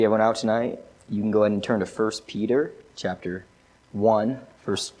Everyone out tonight, you can go ahead and turn to 1 Peter chapter 1.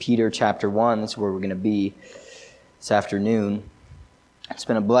 1 Peter chapter 1, that's where we're going to be this afternoon. It's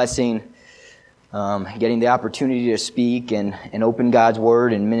been a blessing getting the opportunity to speak and open God's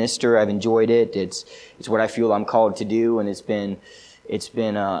Word and minister. I've enjoyed it. It's what I feel I'm called to do, and it's been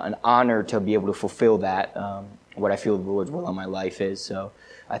an honor to be able to fulfill that, what I feel the Lord's will on my life is. So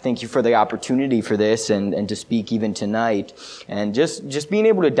I thank you for the opportunity for this and to speak even tonight. And just being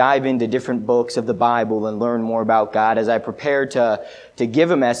able to dive into different books of the Bible and learn more about God. As I prepare to give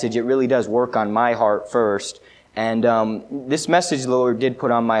a message, it really does work on my heart first. And this message the Lord did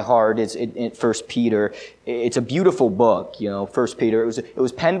put on my heart. It's in 1 Peter. It's a beautiful book, 1 Peter. It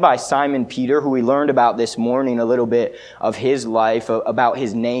was penned by Simon Peter, who we learned about this morning a little bit of his life, about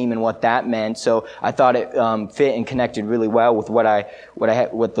his name and what that meant. So I thought it fit and connected really well with what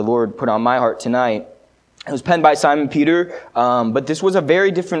the Lord put on my heart tonight. It was penned by Simon Peter, but this was a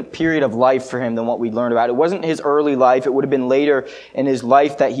very different period of life for him than what we learned about. It wasn't his early life. It would have been later in his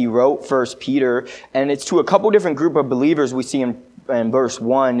life that he wrote 1 Peter. And it's to a couple different group of believers we see in verse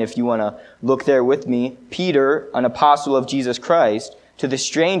 1, if you want to look there with me. Peter, an apostle of Jesus Christ, to the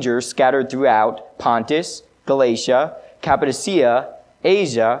strangers scattered throughout Pontus, Galatia, Cappadocia,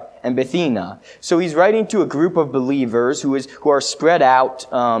 Asia, and Bithynia. So he's writing to a group of believers who are spread out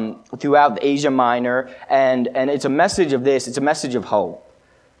throughout Asia Minor, and it's a message of this. It's a message of hope.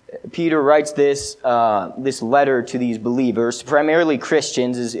 Peter writes this letter to these believers, primarily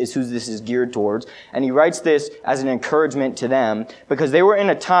Christians is who this is geared towards, and he writes this as an encouragement to them because they were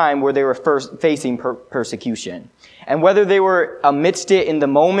in a time where they were first facing persecution. And whether they were amidst it in the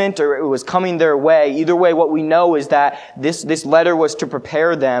moment or it was coming their way, either way, what we know is that this letter was to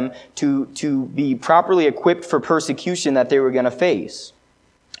prepare them to be properly equipped for persecution that they were going to face.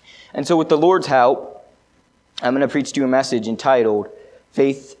 And so with the Lord's help, I'm going to preach to you a message entitled,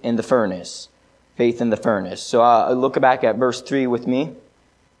 Faith in the Furnace. Faith in the Furnace. So look back at verse 3 with me.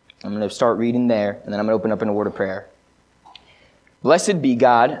 I'm going to start reading there, and then I'm going to open up in a word of prayer. Blessed be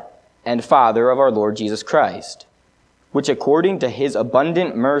God and Father of our Lord Jesus Christ, which according to his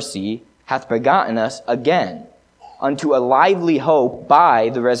abundant mercy hath begotten us again unto a lively hope by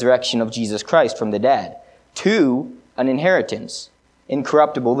the resurrection of Jesus Christ from the dead, to an inheritance,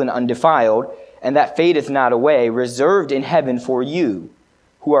 incorruptible and undefiled, and that fadeth not away, reserved in heaven for you,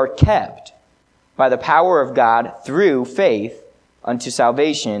 who are kept by the power of God through faith unto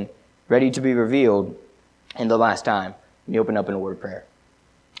salvation, ready to be revealed in the last time. Let me open up in a word of prayer.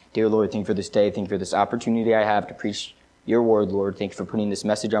 Dear Lord, thank you for this day. Thank you for this opportunity I have to preach your word, Lord. Thank you for putting this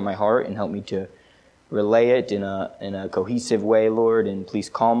message on my heart and help me to relay it in a cohesive way, Lord. And please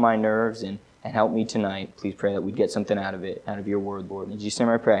calm my nerves and help me tonight. Please pray that we'd get something out of it, out of your word, Lord. In Jesus' name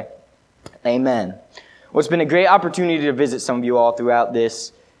I pray. Amen. Well, it's been a great opportunity to visit some of you all throughout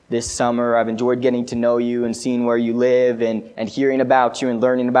this summer. I've enjoyed getting to know you and seeing where you live and hearing about you and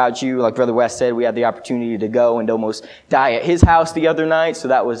learning about you. Like Brother West said, we had the opportunity to go and almost die at his house the other night, so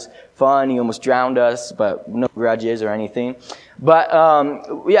that was fun. He almost drowned us, but no grudges or anything. But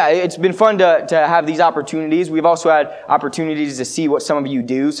yeah, it's been fun to have these opportunities. We've also had opportunities to see what some of you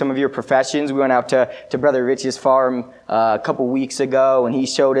do, some of your professions. We went out to Brother Rich's farm a couple weeks ago, and he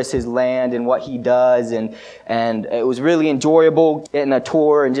showed us his land and what he does, and it was really enjoyable getting a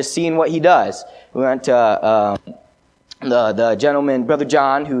tour and just seeing what he does. We went to the gentleman, Brother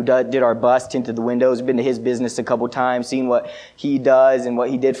John, who did our bus, tinted the windows. Been to his business a couple times, seen what he does and what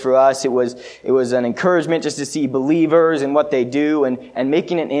he did for us. It was an encouragement just to see believers and what they do and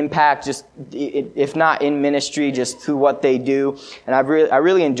making an impact, just if not in ministry, just through what they do. And I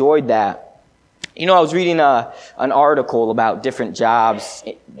really enjoyed that. I was reading an article about different jobs,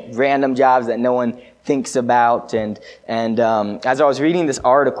 random jobs that no one thinks about, and as I was reading this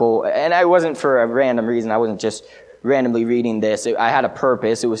article, and I wasn't for a random reason, I wasn't just randomly reading this. I had a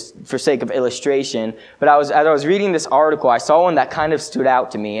purpose. It was for sake of illustration. But as I was reading this article, I saw one that kind of stood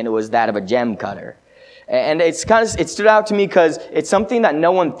out to me, and it was that of a gem cutter. And it stood out to me because it's something that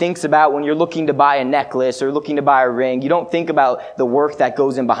no one thinks about when you're looking to buy a necklace or looking to buy a ring. You don't think about the work that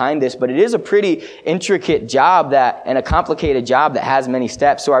goes in behind this, but it is a pretty intricate job and a complicated job that has many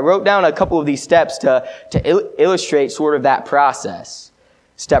steps. So I wrote down a couple of these steps to illustrate sort of that process.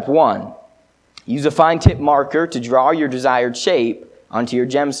 Step 1. Use a fine tip marker to draw your desired shape onto your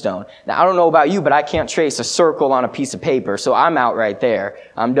gemstone. Now, I don't know about you, but I can't trace a circle on a piece of paper, so I'm out right there.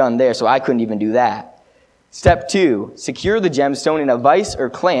 I'm done there, so I couldn't even do that. Step 2, secure the gemstone in a vise or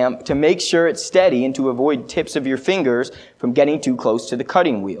clamp to make sure it's steady and to avoid tips of your fingers from getting too close to the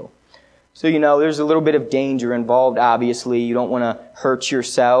cutting wheel. So, there's a little bit of danger involved, obviously. You don't want to hurt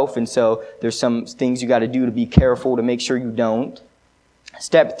yourself, and so there's some things you got to do to be careful to make sure you don't.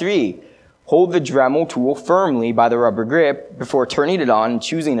 Step 3, hold the Dremel tool firmly by the rubber grip before turning it on and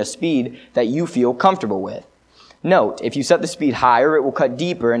choosing a speed that you feel comfortable with. Note, if you set the speed higher, it will cut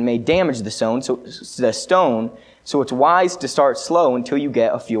deeper and may damage the stone, so it's wise to start slow until you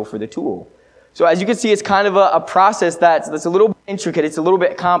get a feel for the tool. So as you can see, it's kind of a process that's a little bit intricate. It's a little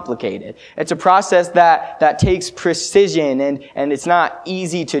bit complicated. It's a process that takes precision, and it's not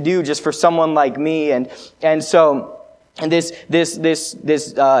easy to do just for someone like me. And so this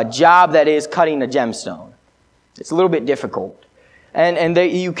job that is cutting a gemstone, it's a little bit difficult. And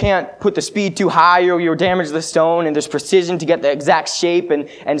you can't put the speed too high or you'll damage the stone, and there's precision to get the exact shape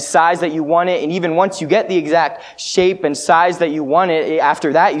and size that you want it. And even once you get the exact shape and size that you want it,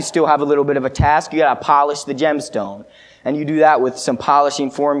 after that you still have a little bit of a task. You got to polish the gemstone. And you do that with some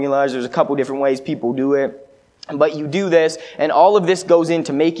polishing formulas. There's a couple different ways people do it. But you do this, and all of this goes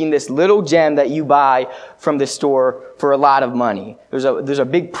into making this little gem that you buy from the store for a lot of money. There's a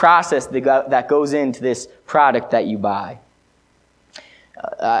big process that goes into this product that you buy.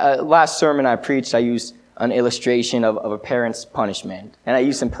 Last sermon I preached, I used an illustration of a parent's punishment. And I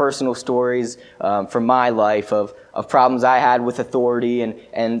used some personal stories from my life of problems I had with authority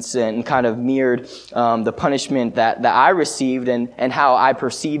and kind of mirrored the punishment that I received and how I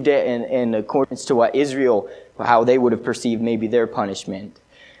perceived it in accordance to what Israel, how they would have perceived maybe their punishment.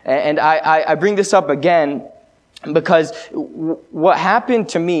 And I bring this up again because what happened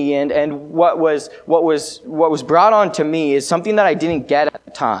to me and what was brought on to me is something that I didn't get at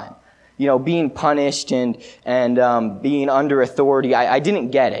the time. You know, being punished and being under authority, I didn't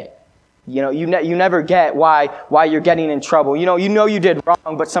get it. You know, you never get why you're getting in trouble. You know you did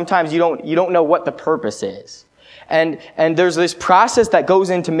wrong, but sometimes you don't know what the purpose is. And there's this process that goes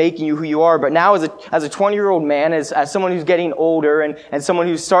into making you who you are. But now as a 20-year-old man, as someone who's getting older and someone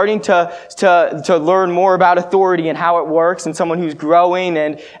who's starting to learn more about authority and how it works, and someone who's growing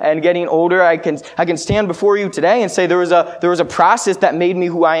and getting older, I can stand before you today and say there was a process that made me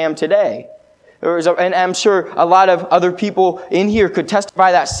who I am today. And I'm sure a lot of other people in here could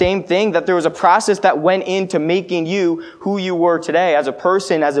testify that same thing, that there was a process that went into making you who you were today as a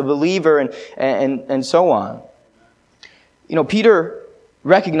person, as a believer, and so on. You know, Peter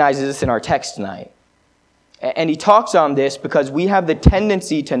recognizes this in our text tonight. And he talks on this because we have the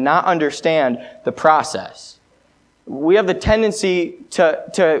tendency to not understand the process. We have the tendency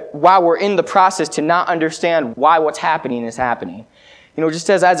to while we're in the process, to not understand why what's happening is happening. You know, just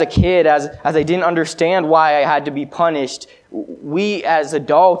as a kid, as I didn't understand why I had to be punished, we as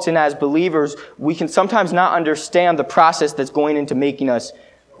adults and as believers, we can sometimes not understand the process that's going into making us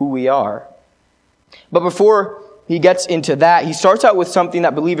who we are. But before he gets into that, he starts out with something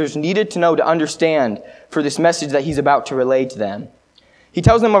that believers needed to know to understand for this message that he's about to relay to them. He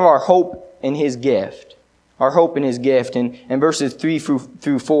tells them of our hope in his gift. Our hope in his gift. And in verses 3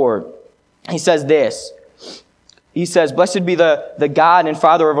 through 4, he says this. He says, "Blessed be the God and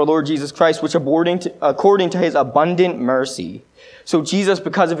Father of our Lord Jesus Christ, which according to his abundant mercy." So Jesus,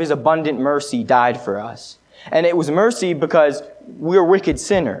 because of his abundant mercy, died for us. And it was mercy because we're wicked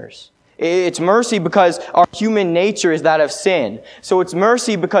sinners. It's mercy because our human nature is that of sin. So it's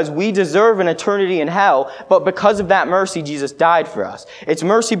mercy because we deserve an eternity in hell, but because of that mercy, Jesus died for us. It's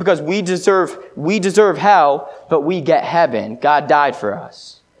mercy because we deserve hell, but we get heaven. God died for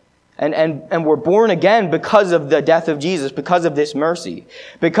us. And we're born again because of the death of Jesus, because of this mercy.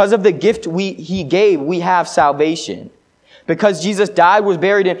 Because of the gift he gave, we have salvation. Because Jesus died, was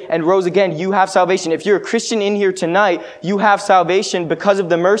buried, and rose again, you have salvation. If you're a Christian in here tonight, you have salvation because of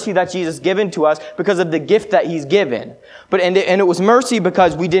the mercy that Jesus given to us, because of the gift that he's given. And it was mercy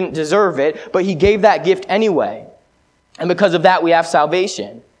because we didn't deserve it, but he gave that gift anyway. And because of that, we have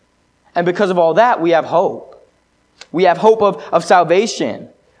salvation. And because of all that, we have hope. We have hope of salvation.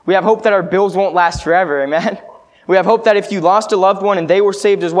 We have hope that our bills won't last forever, amen? We have hope that if you lost a loved one and they were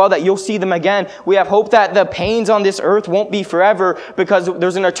saved as well, that you'll see them again. We have hope that the pains on this earth won't be forever because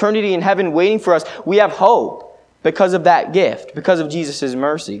there's an eternity in heaven waiting for us. We have hope because of that gift, because of Jesus'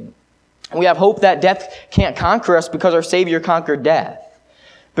 mercy. We have hope that death can't conquer us because our Savior conquered death.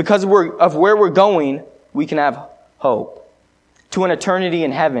 Because of where we're going, we can have hope. To an eternity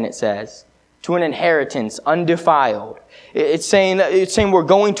in heaven, it says. To an inheritance undefiled. It's saying we're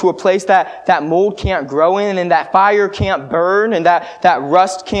going to a place that mold can't grow in and that fire can't burn and that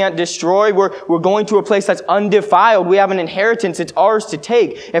rust can't destroy. We're going to a place that's undefiled. We have an inheritance. It's ours to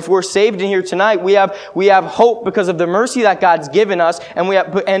take. If we're saved in here tonight, we have hope because of the mercy that God's given us,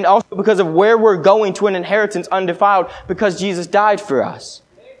 and also because of where we're going to an inheritance undefiled because Jesus died for us.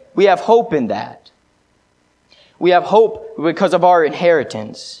 We have hope in that. We have hope because of our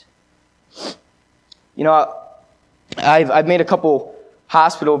inheritance. You know, I've made a couple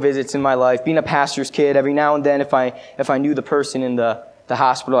hospital visits in my life. Being a pastor's kid, every now and then, if I knew the person in the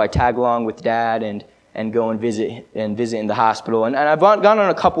hospital, I'd tag along with Dad and go and visit in the hospital. And I've gone on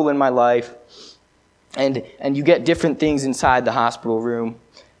a couple in my life, and you get different things inside the hospital room.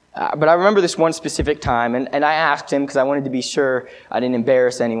 But I remember this one specific time, and I asked him because I wanted to be sure I didn't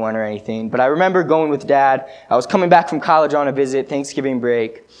embarrass anyone or anything. But I remember going with Dad. I was coming back from college on a visit, Thanksgiving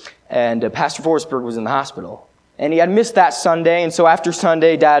break, and Pastor Forsberg was in the hospital. And he had missed that Sunday, and so after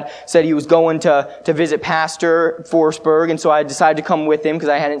Sunday, Dad said he was going to visit Pastor Forsberg, and so I decided to come with him because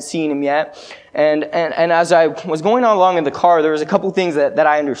I hadn't seen him yet. And as I was going along in the car, there was a couple things that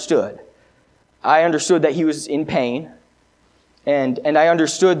I understood. I understood that he was in pain. And I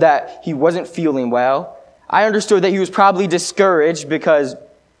understood that he wasn't feeling well. I understood that he was probably discouraged because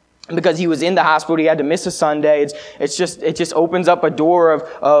he was in the hospital. He had to miss a Sunday. It just opens up a door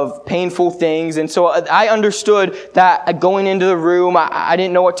of painful things. And so I understood that going into the room, I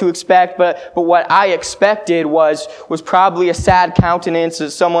didn't know what to expect, but what I expected was probably a sad countenance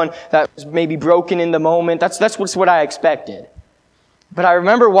of someone that was maybe broken in the moment. That's what I expected. But I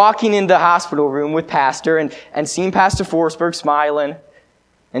remember walking in the hospital room with Pastor and seeing Pastor Forsberg smiling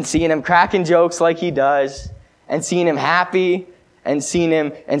and seeing him cracking jokes like he does and seeing him happy and seeing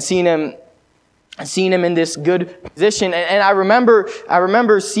him in this good position. And I remember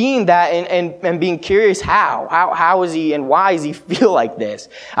seeing that and being curious how is he and why does he feel like this?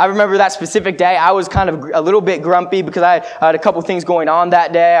 I remember that specific day I was kind of a little bit grumpy because I had a couple things going on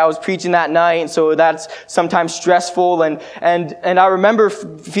that day. I was preaching that night, and so that's sometimes stressful, and I remember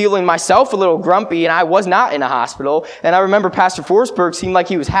feeling myself a little grumpy, and I was not in a hospital. And I remember Pastor Forsberg seemed like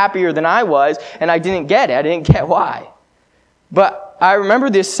he was happier than I was, and I didn't get it. I didn't get why. But I remember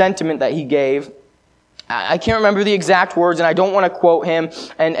this sentiment that he gave. I can't remember the exact words, and I don't want to quote him,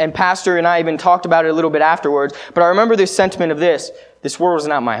 and Pastor and I even talked about it a little bit afterwards, but I remember this sentiment of this world is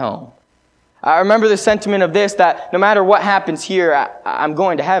not my home. I remember the sentiment of this, that no matter what happens here, I'm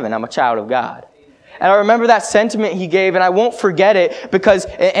going to heaven. I'm a child of God. And I remember that sentiment he gave, and I won't forget it, because,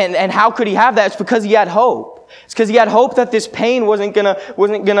 and how could he have that? It's because he had hope. It's because he had hope that this pain wasn't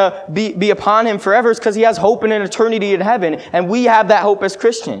gonna be upon him forever. It's because he has hope in an eternity in heaven, and we have that hope as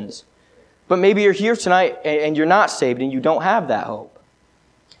Christians. But maybe you're here tonight and you're not saved and you don't have that hope.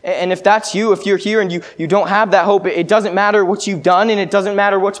 And if that's you, if you're here and you don't have that hope, it doesn't matter what you've done, and it doesn't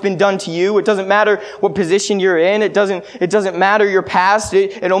matter what's been done to you. It doesn't matter what position you're in. It doesn't matter your past.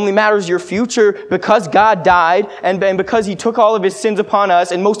 It only matters your future, because God died and because He took all of His sins upon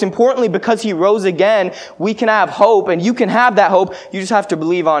us. And most importantly, because He rose again, we can have hope, and you can have that hope. You just have to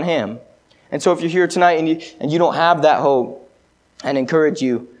believe on Him. And so if you're here tonight and you don't have that hope, I'd encourage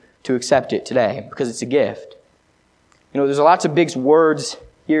you to accept it today, because it's a gift. There's lots of big words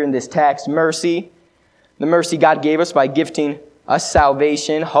here in this text. Mercy, the mercy God gave us by gifting us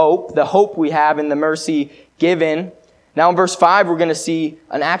salvation. Hope, the hope we have in the mercy given. Now in verse 5, we're going to see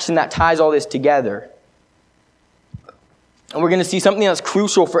an action that ties all this together. And we're going to see something that's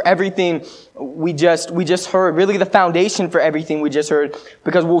crucial for everything we just heard. Really the foundation for everything we just heard,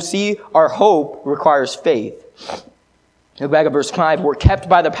 because we'll see our hope requires faith. Look back at verse 5. We're kept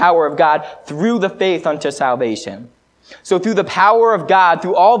by the power of God through the faith unto salvation. So through the power of God,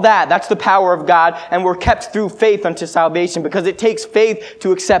 through all that's the power of God, and we're kept through faith unto salvation, because it takes faith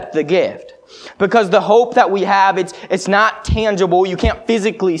to accept the gift. Because the hope that we have, it's not tangible. You can't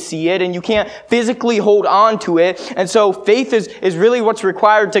physically see it, and you can't physically hold on to it. And so faith is really what's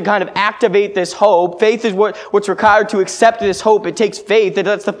required to kind of activate this hope. Faith is what's required to accept this hope. It takes faith.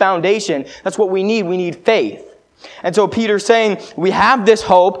 That's the foundation. That's what we need. We need faith. And so Peter's saying we have this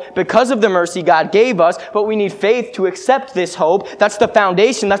hope because of the mercy God gave us, but we need faith to accept this hope. That's the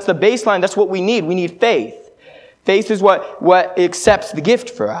foundation. That's the baseline. That's what we need. We need faith. Faith is what accepts the gift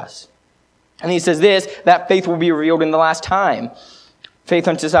for us. And he says that faith will be revealed in the last time. Faith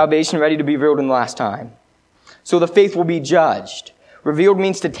unto salvation, ready to be revealed in the last time. So the faith will be judged. Revealed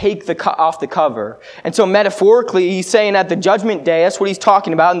means to take off the cover. And so metaphorically, he's saying at the judgment day, that's what he's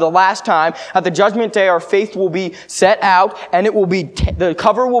talking about, in the last time, at the judgment day, our faith will be set out, and it will be, the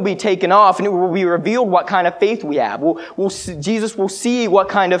cover will be taken off, and it will be revealed what kind of faith we have. Jesus will see what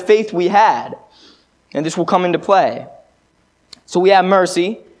kind of faith we had. And this will come into play. So we have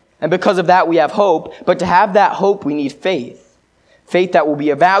mercy, and because of that, we have hope. But to have that hope, we need faith. Faith that will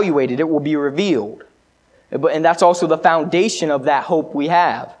be evaluated. It will be revealed. And that's also the foundation of that hope we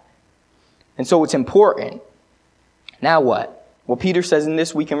have. And so it's important. Now what? Well, Peter says in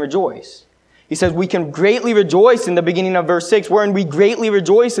this we can rejoice. He says we can greatly rejoice in the beginning of verse 6, wherein we greatly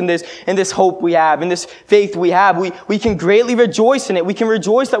rejoice in this hope we have, in this faith we have. We can greatly rejoice in it. We can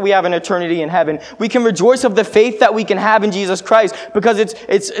rejoice that we have an eternity in heaven. We can rejoice of the faith that we can have in Jesus Christ, because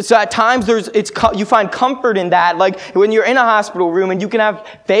it's at times you find comfort in that. Like when you're in a hospital room and you can have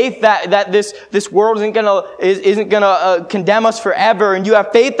faith that this world isn't gonna condemn us forever, and you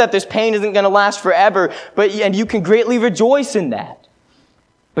have faith that this pain isn't gonna last forever, and you can greatly rejoice in that.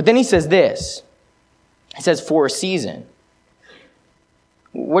 But then he says this. He says, for a season.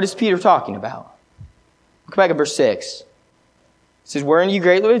 What is Peter talking about? Look back at verse 6. It says, wherein you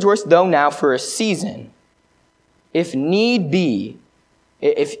greatly rejoice, though now for a season, if need be,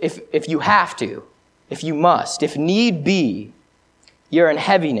 if you have to, if you must, if need be, you're in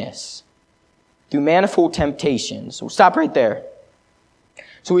heaviness through manifold temptations. We'll stop right there.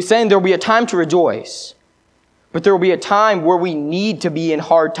 So he's saying there will be a time to rejoice. But there will be a time where we need to be in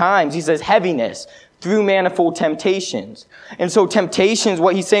hard times. He says heaviness through manifold temptations. And so temptations,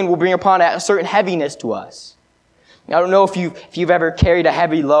 what he's saying, will bring upon a certain heaviness to us. I don't know if you've ever carried a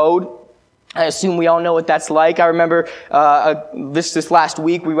heavy load. I assume we all know what that's like. I remember this last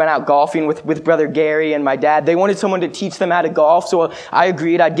week we went out golfing with Brother Gary and my dad. They wanted someone to teach them how to golf, so I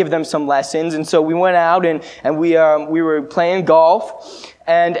agreed I'd give them some lessons. And so we went out and we were playing golf.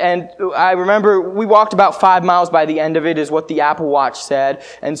 And I remember we walked about 5 miles by the end of it, is what the Apple Watch said.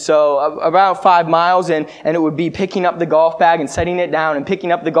 And so about 5 miles, and it would be picking up the golf bag and setting it down, and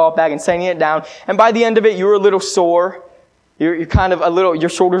picking up the golf bag and setting it down. And by the end of it, you were a little sore. You're kind of your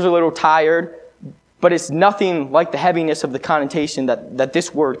shoulders are a little tired. But it's nothing like the heaviness of the connotation that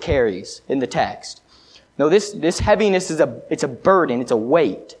this word carries in the text. No, this heaviness it's a burden, it's a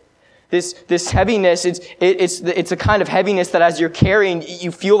weight. This heaviness, it's a kind of heaviness that as you're carrying,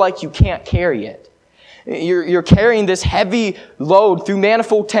 you feel like you can't carry it. You're carrying this heavy load through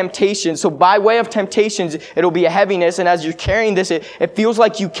manifold temptations. So by way of temptations, it'll be a heaviness. And as you're carrying this, it feels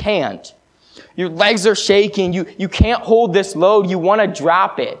like you can't. Your legs are shaking. You can't hold this load. You want to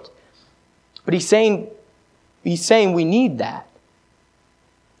drop it. But he's saying we need that.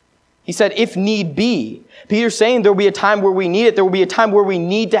 He said, if need be. Peter's saying there will be a time where we need it. There will be a time where we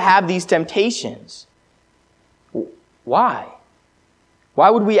need to have these temptations. Why? Why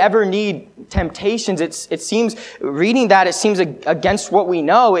would we ever need temptations? It seems, reading that, it seems against what we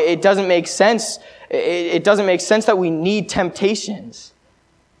know. It doesn't make sense. It doesn't make sense that we need temptations.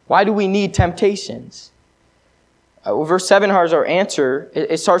 Why do we need temptations? Verse 7 has our answer.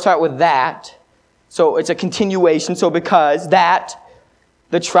 It starts out with that. So it's a continuation. So because that,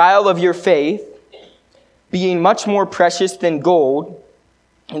 the trial of your faith, being much more precious than gold.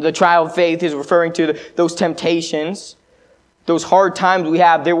 And the trial of faith is referring to those temptations, those hard times we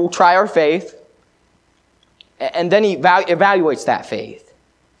have. They will try our faith. And then he evaluates that faith.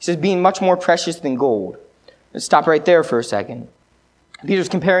 He says, being much more precious than gold. Let's stop right there for a second. Peter's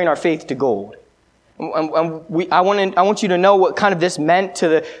comparing our faith to gold. I want you to know what kind of this meant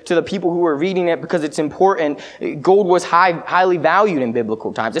to the people who were reading it, because it's important. Gold was highly valued in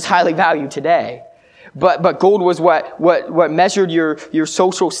biblical times. It's highly valued today. But gold was what measured your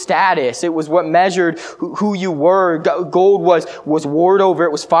social status. It was what measured who you were. Gold was warred over.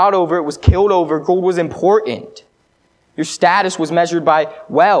 It was fought over. It was killed over. Gold was important. Your status was measured by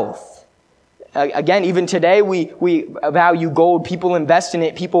wealth. Again, even today, we value gold. People invest in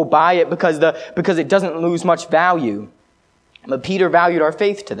it. People buy it because it doesn't lose much value. But Peter valued our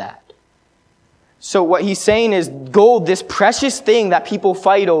faith to that. So what he's saying is gold, this precious thing that people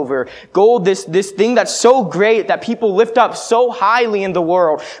fight over. Gold, this thing that's so great that people lift up so highly in the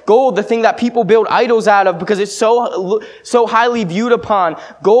world. Gold, the thing that people build idols out of because it's so highly viewed upon.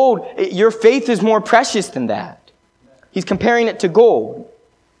 Gold, your faith is more precious than that. He's comparing it to gold.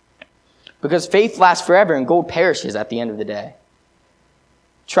 Because faith lasts forever and gold perishes at the end of the day.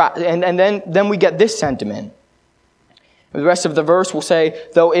 And then we get this sentiment. The rest of the verse will say,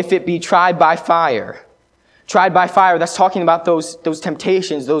 though if it be tried by fire. Tried by fire, that's talking about those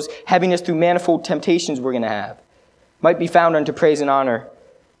temptations, those heaviness through manifold temptations we're going to have. Might be found unto praise and honor.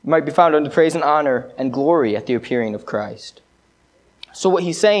 Might be found unto praise and honor and glory at the appearing of Christ. So what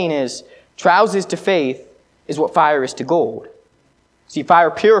he's saying is, trials is to faith is what fire is to gold. See, fire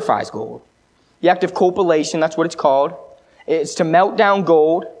purifies gold. The act of copulation, that's what it's called. It's to melt down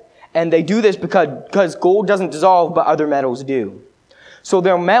gold. And they do this because gold doesn't dissolve, but other metals do. So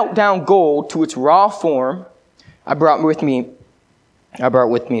they'll melt down gold to its raw form. I brought with me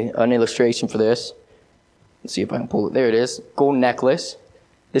an illustration for this. Let's see if I can pull it. There it is. Gold necklace.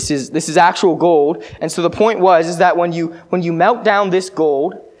 This is actual gold. And so the point is that when you melt down this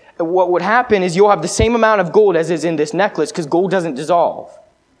gold, what would happen is you'll have the same amount of gold as is in this necklace, because gold doesn't dissolve.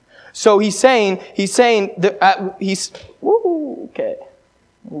 So he's saying that okay,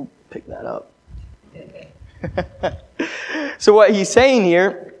 we'll pick that up. So what he's saying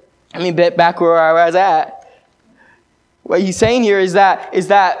here, let me get back where I was at. What he's saying here is that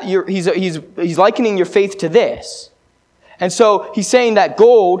he's likening your faith to this. And so he's saying that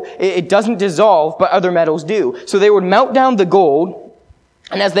gold, it doesn't dissolve, but other metals do. So they would melt down the gold,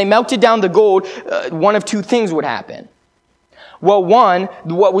 and as they melted down the gold, one of two things would happen. Well, one,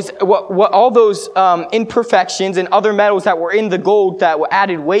 what all those imperfections and other metals that were in the gold that were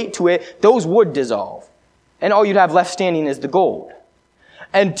added weight to it, those would dissolve. And all you'd have left standing is the gold.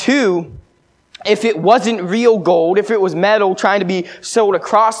 And two, if it wasn't real gold, if it was metal trying to be sold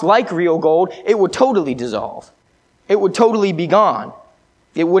across like real gold, it would totally dissolve. It would totally be gone.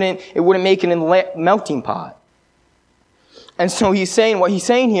 It wouldn't make it in the melting pot. And so what he's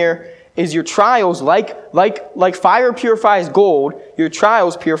saying here is your trials, like fire purifies gold, your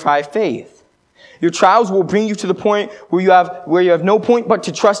trials purify faith. Your trials will bring you to the point where you have no point but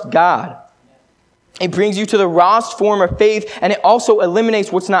to trust God. It brings you to the rawest form of faith, and it also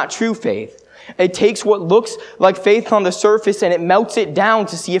eliminates what's not true faith. It takes what looks like faith on the surface and it melts it down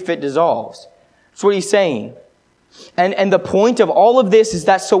to see if it dissolves. That's what he's saying. And the point of all of this is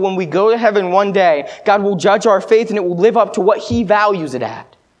that so when we go to heaven one day, God will judge our faith and it will live up to what He values it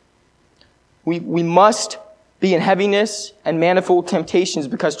at. We must be in heaviness and manifold temptations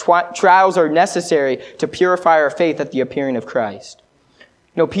because trials are necessary to purify our faith at the appearing of Christ.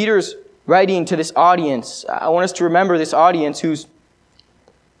 You know, Peter's writing to this audience. I want us to remember this audience who's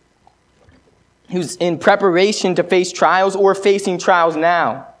in preparation to face trials or facing trials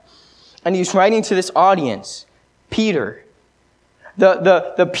now. And he's writing to this audience, Peter.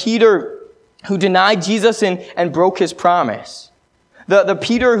 The Peter who denied Jesus and broke his promise. The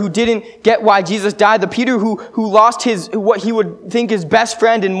Peter who didn't get why Jesus died. The Peter who lost what he would think his best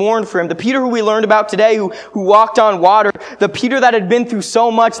friend and mourned for him. The Peter who we learned about today who walked on water. The Peter that had been through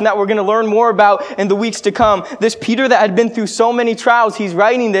so much and that we're going to learn more about in the weeks to come. This Peter that had been through so many trials. He's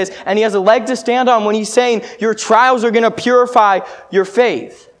writing this and he has a leg to stand on when he's saying your trials are going to purify your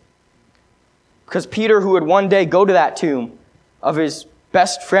faith. Because Peter, who would one day go to that tomb of his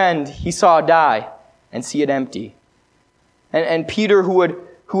best friend he saw die and see it empty. And Peter, who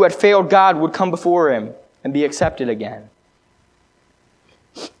had failed God, would come before him and be accepted again.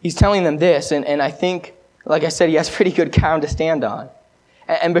 He's telling them this, and I think, like I said, he has pretty good ground to stand on.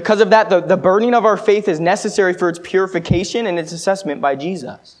 And because of that, the burning of our faith is necessary for its purification and its assessment by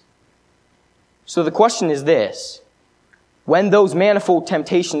Jesus. So the question is this: when those manifold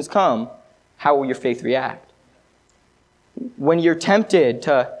temptations come, how will your faith react? When you're tempted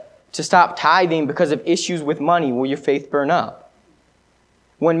to stop tithing because of issues with money, will your faith burn up?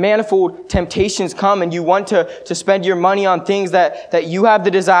 When manifold temptations come and you want to spend your money on things that you have the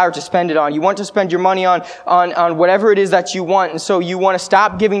desire to spend it on, you want to spend your money on whatever it is that you want, and so you want to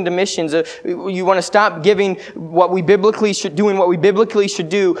stop giving to missions, you want to stop giving what we biblically should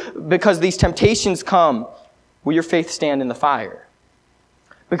do because these temptations come, will your faith stand in the fire?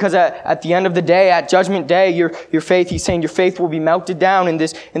 Because at the end of the day, at judgment day, your faith, he's saying your faith will be melted down in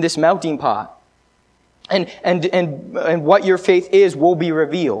this melting pot. And what your faith is will be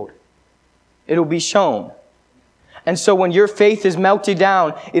revealed. It'll be shown. And so when your faith is melted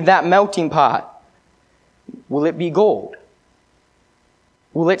down in that melting pot, will it be gold?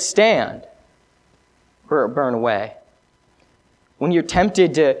 Will it stand? Or burn away? When you're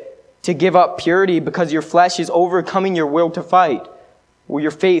tempted to give up purity because your flesh is overcoming your will to fight, will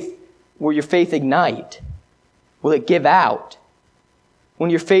your faith ignite? Will it give out? When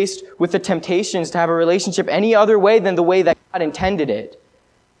you're faced with the temptations to have a relationship any other way than the way that God intended it,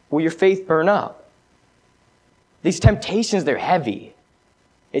 will your faith burn up? These temptations, they're heavy.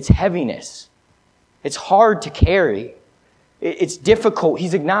 It's heaviness. It's hard to carry. It's difficult.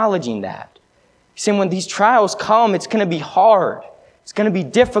 He's acknowledging that. He's saying when these trials come, it's going to be hard. It's going to be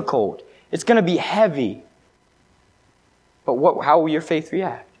difficult. It's going to be heavy. But how will your faith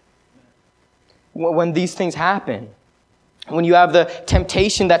react? When these things happen, when you have the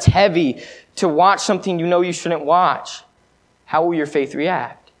temptation that's heavy to watch something you know you shouldn't watch, how will your faith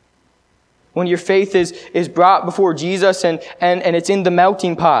react? When your faith is brought before Jesus and it's in the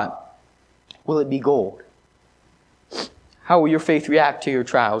melting pot, will it be gold? How will your faith react to your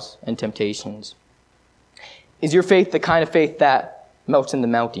trials and temptations? Is your faith the kind of faith that melts in the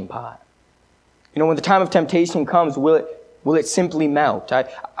melting pot? You know, when the time of temptation comes, will it simply melt?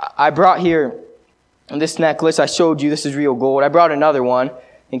 I brought here this necklace. I showed you this is real gold. I brought another one.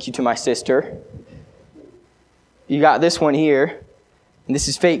 Thank you to my sister. You got this one here, and this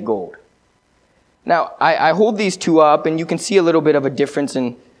is fake gold. Now, I hold these two up, and you can see a little bit of a difference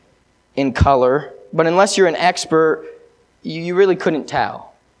in in color, but unless you're an expert, you really couldn't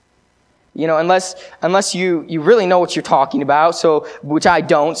tell. Unless you really know what you're talking about, so which I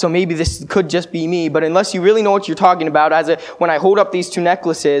don't, so maybe this could just be me, but unless you really know what you're talking about, when I hold up these two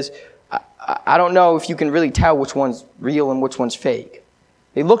necklaces, I don't know if you can really tell which one's real and which one's fake.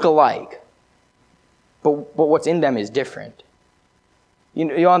 They look alike, but what's in them is different.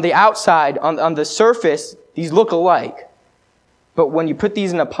 On the outside, on the surface, these look alike, but when you put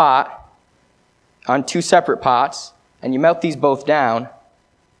these in a pot, on two separate pots, and you melt these both down,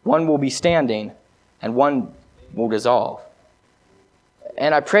 one will be standing, and one will dissolve.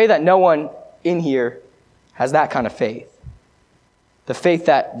 And I pray that no one in here has that kind of faith. The faith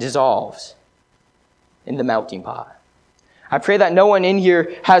that dissolves in the melting pot. I pray that no one in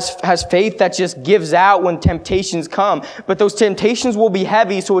here has faith that just gives out when temptations come. But those temptations will be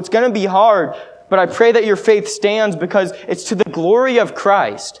heavy, so it's going to be hard. But I pray that your faith stands because it's to the glory of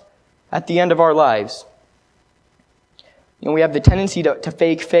Christ at the end of our lives. We have the tendency to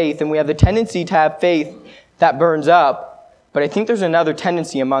fake faith, and we have the tendency to have faith that burns up. But I think there's another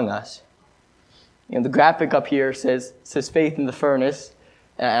tendency among us. The graphic up here says faith in the furnace.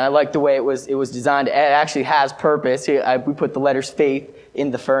 And I like the way it was designed. It actually has purpose. We put the letters faith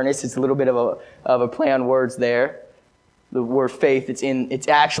in the furnace. It's a little bit of a play on words there. The word faith, it's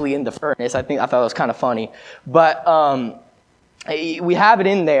actually in the furnace. I thought it was kind of funny. But we have it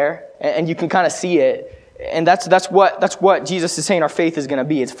in there, and you can kind of see it. And that's what Jesus is saying our faith is going to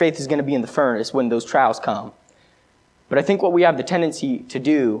be. Its faith is going to be in the furnace when those trials come. But I think what we have the tendency to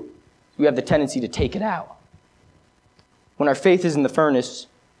do, we have the tendency to take it out. When our faith is in the furnace,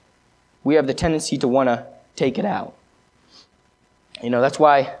 we have the tendency to want to take it out. That's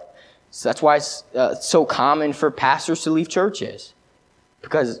why it's so common for pastors to leave churches.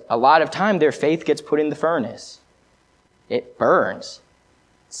 Because a lot of time their faith gets put in the furnace. It burns.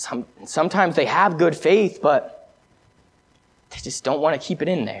 Sometimes they have good faith, but they just don't want to keep it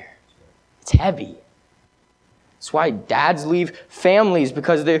in there. It's heavy. That's why dads leave families,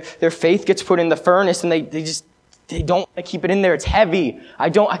 because their faith gets put in the furnace and they don't want to keep it in there. It's heavy. I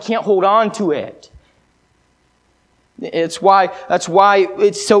can't hold on to it. That's why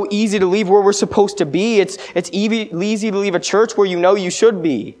it's so easy to leave where we're supposed to be. It's easy to leave a church where you should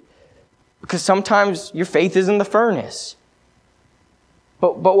be. Because sometimes your faith is in the furnace.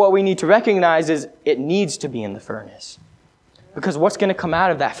 But what we need to recognize is it needs to be in the furnace. Because what's going to come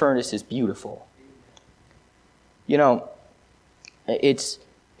out of that furnace is beautiful. It's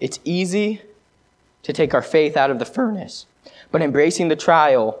easy to take our faith out of the furnace. But embracing the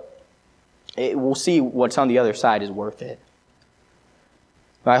trial, we'll see what's on the other side is worth it.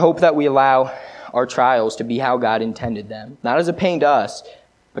 But I hope that we allow our trials to be how God intended them. Not as a pain to us,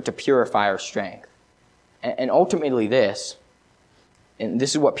 but to purify our strength. And ultimately this, and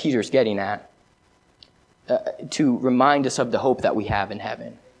this is what Peter's getting at, to remind us of the hope that we have in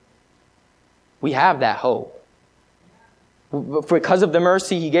heaven. We have that hope. Because of the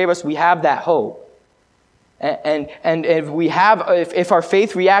mercy he gave us, we have that hope. And if our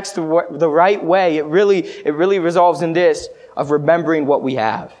faith reacts the right way, it really resolves in this, of remembering what we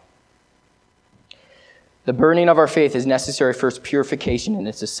have. The burning of our faith is necessary for its purification and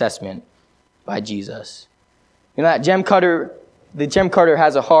its assessment by Jesus. That gem cutter, the gem cutter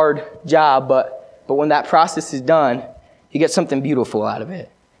has a hard job, but when that process is done, you get something beautiful out of it.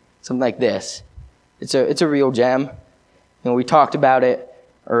 Something like this. It's a real gem. We talked about it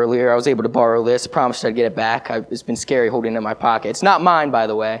earlier. I was able to borrow this. I promised I'd get it back. It's been scary holding it in my pocket. It's not mine, by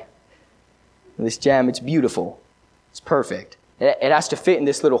the way. This gem, it's beautiful. It's perfect. It has to fit in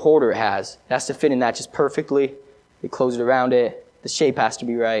this little holder it has. It has to fit in that just perfectly. They close it around it. The shape has to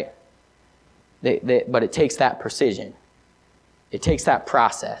be right. But it takes that precision. It takes that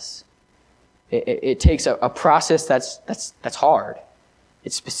process. It takes a process that's hard.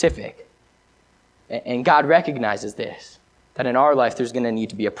 It's specific. And God recognizes this, that in our life there's going to need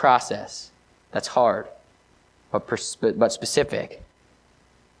to be a process that's hard, but specific.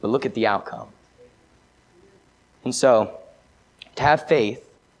 But look at the outcome. And so, to have faith,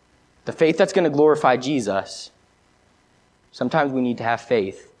 the faith that's going to glorify Jesus, sometimes we need to have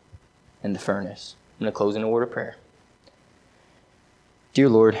faith in the furnace. I'm going to close in a word of prayer. Dear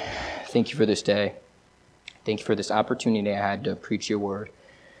Lord, thank you for this day. Thank you for this opportunity I had to preach your word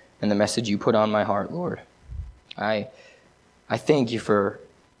and the message you put on my heart, Lord. I thank you for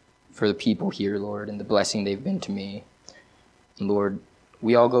the people here, Lord, and the blessing they've been to me. And Lord,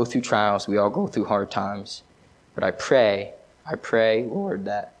 we all go through trials. We all go through hard times. But I pray, Lord,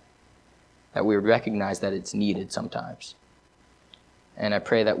 that we would recognize that it's needed sometimes. And I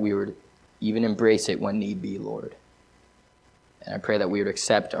pray that we would even embrace it when need be, Lord. And I pray that we would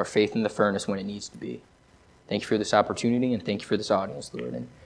accept our faith in the furnace when it needs to be. Thank you for this opportunity, and thank you for this audience, Lord. And